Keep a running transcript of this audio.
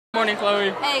morning, Chloe.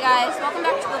 Hey guys, welcome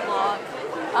back to the vlog.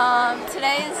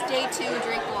 Today is day 2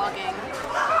 drink vlogging.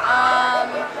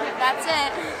 That's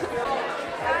it.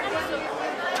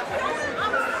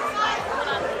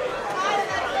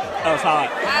 Oh, it's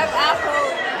hot. I have apple.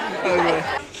 Okay.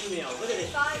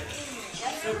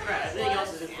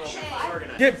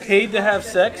 Get paid to have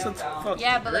sex? That's fucking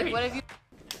Yeah, but great. like, what if you?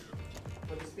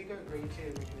 But the speaker agreed to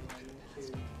make the money to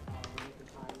make the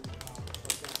time,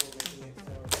 for example, making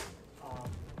it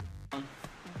so.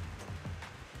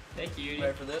 Thank you.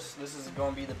 Ready for this? This is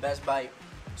going to be the best bite.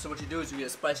 So what you do is you get a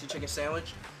spicy chicken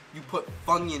sandwich. You put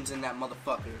Funyuns in that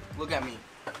motherfucker. Look at me.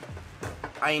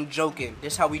 I ain't joking.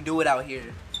 This how we do it out here.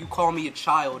 You call me a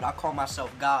child. I call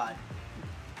myself God.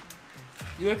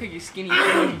 You look like you're skinny.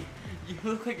 You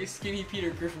look like you're skinny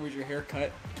Peter Griffin with your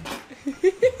haircut.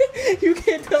 You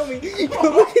can't tell me. You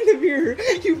look in the mirror.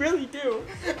 You really do.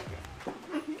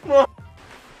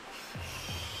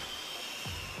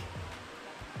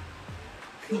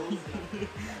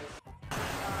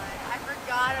 I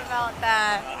forgot about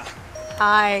that.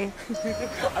 Hi.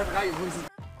 I forgot your voice.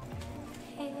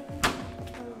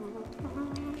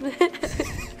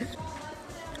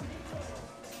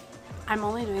 I'm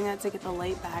only doing that to get the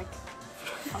light back.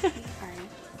 Okay, alright.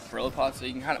 Gorilla Pod, so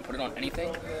you can kind of put it on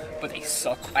anything, but they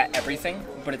suck at everything,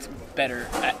 but it's better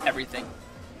at everything.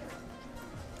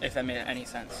 If that made any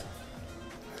sense.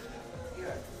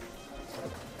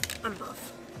 I'm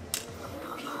buff.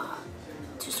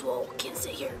 Too swole, can't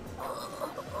stay here.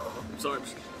 I'm sorry.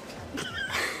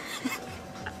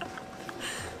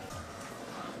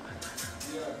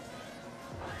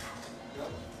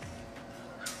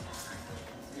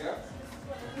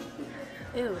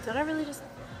 Ew, did I really just...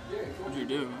 What'd you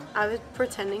do? I was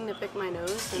pretending to pick my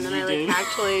nose, and then You I did?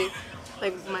 actually,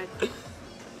 my...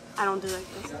 I don't do like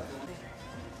this.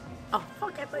 Oh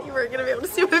fuck, I thought you were gonna be able to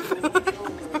see my phone.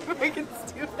 Freaking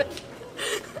stupid.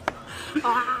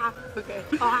 Okay.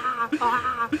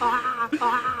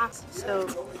 So,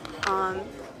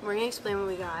 we're gonna explain what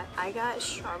we got. I got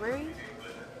strawberry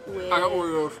with I got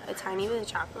Oreos. a tiny bit of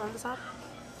chocolate on the top.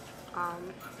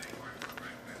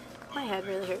 My head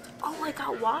really hurts. Oh, I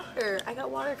got water. I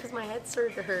got water because my head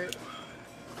started to hurt.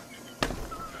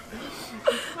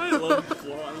 I love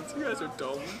blondes. You guys are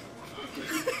dumb.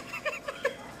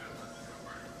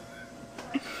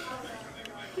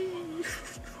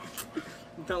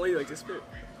 Don't let you like to spit.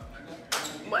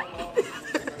 What?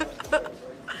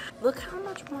 Look how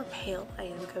much more pale I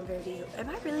am compared to you. Am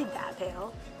I really that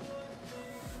pale?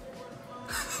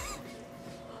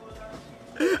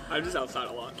 I'm just outside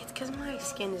a lot. It's because my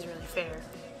skin is really fair.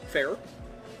 Fair? Yeah,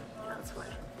 that's why.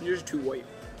 You're just too white.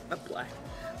 Not black.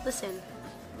 Listen,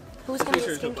 who's gonna Pretty get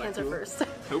sure skin it's not cancer black first?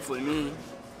 Hopefully me.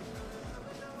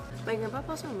 My grandpa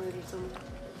also murdered someone.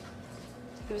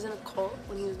 He was in a cult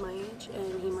when he was my age,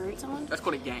 and he murdered someone. That's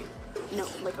called a gang. No,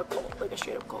 like a cult, like a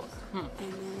straight up cult. And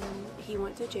then he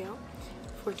went to jail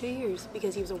for 2 years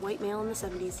because he was a white male in the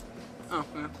 70s. Oh,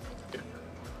 yeah. Okay.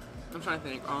 I'm trying to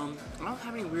think. I don't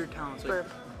have any weird talents. Like, Burp.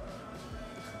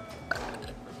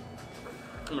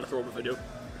 I'm gonna throw up if I do.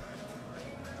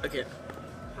 Okay.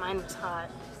 Mine was hot.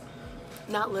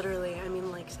 Not literally, I mean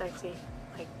like sexy.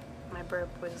 Like my burp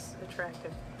was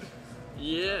attractive.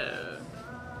 Yeah.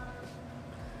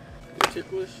 You're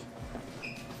ticklish?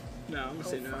 No, I'm gonna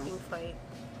say no. Fucking fight.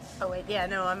 Oh wait, yeah,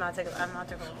 no, I'm not ticklish. I'm not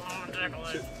ticklish. I'm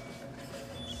ticklish. Shit.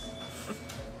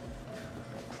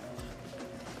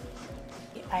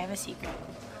 I have a secret.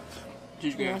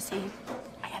 Did you You wanna get see?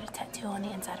 I got a tattoo on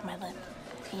the inside of my lip.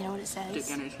 And you know what it dick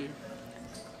says? energy?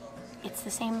 It's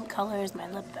the same color as my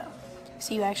lip though.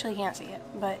 So you actually can't see it,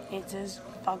 but it says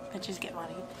fuck bitches get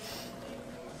money.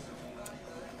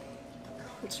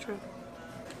 It's true.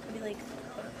 I'd be like,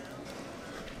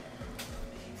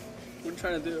 What are you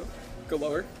trying to do? Go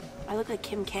lower? I look like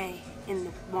Kim K in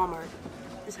the Walmart.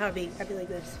 This is how I'd be like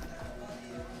this.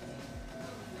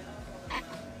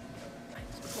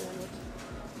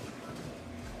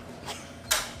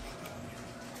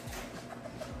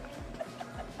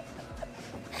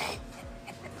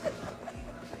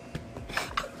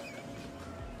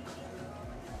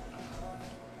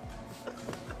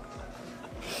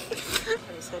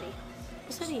 This hoodie.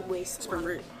 This hoodie wastes Spring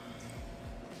money. break.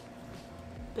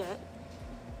 Bet.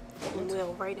 And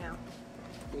will right now.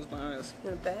 Close my eyes. You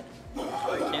wanna bet? I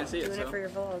can't see it, Doing so it for your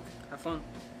vlog. have fun.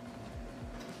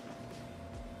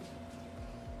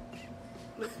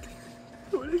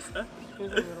 What is that? Here's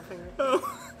my middle finger.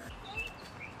 Oh.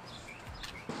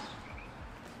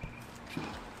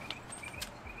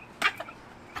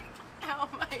 Ow,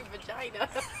 my vagina.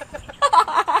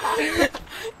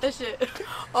 That shit.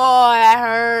 Oh, that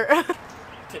hurt.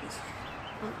 Titties.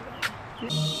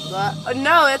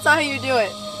 No, that's not how you do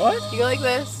it. What? You go like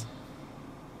this.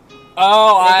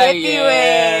 Oh, The I hippie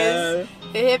yeah. ways.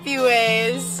 The hippie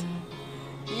ways.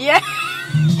 Yeah.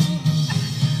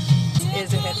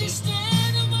 Is a hippie.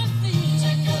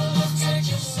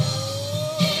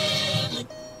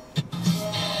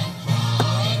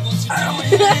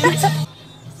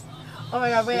 Oh my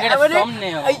god, wait, We got a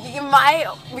thumbnail.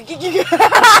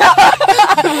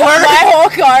 My whole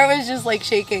car was just like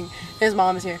shaking. His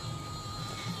mom is here.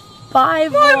 Bye,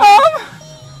 Mom.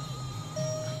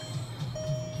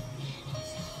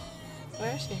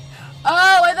 Where is she?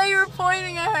 Oh, I thought you were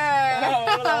pointing at her.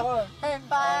 Oh,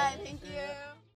 Bye. Thank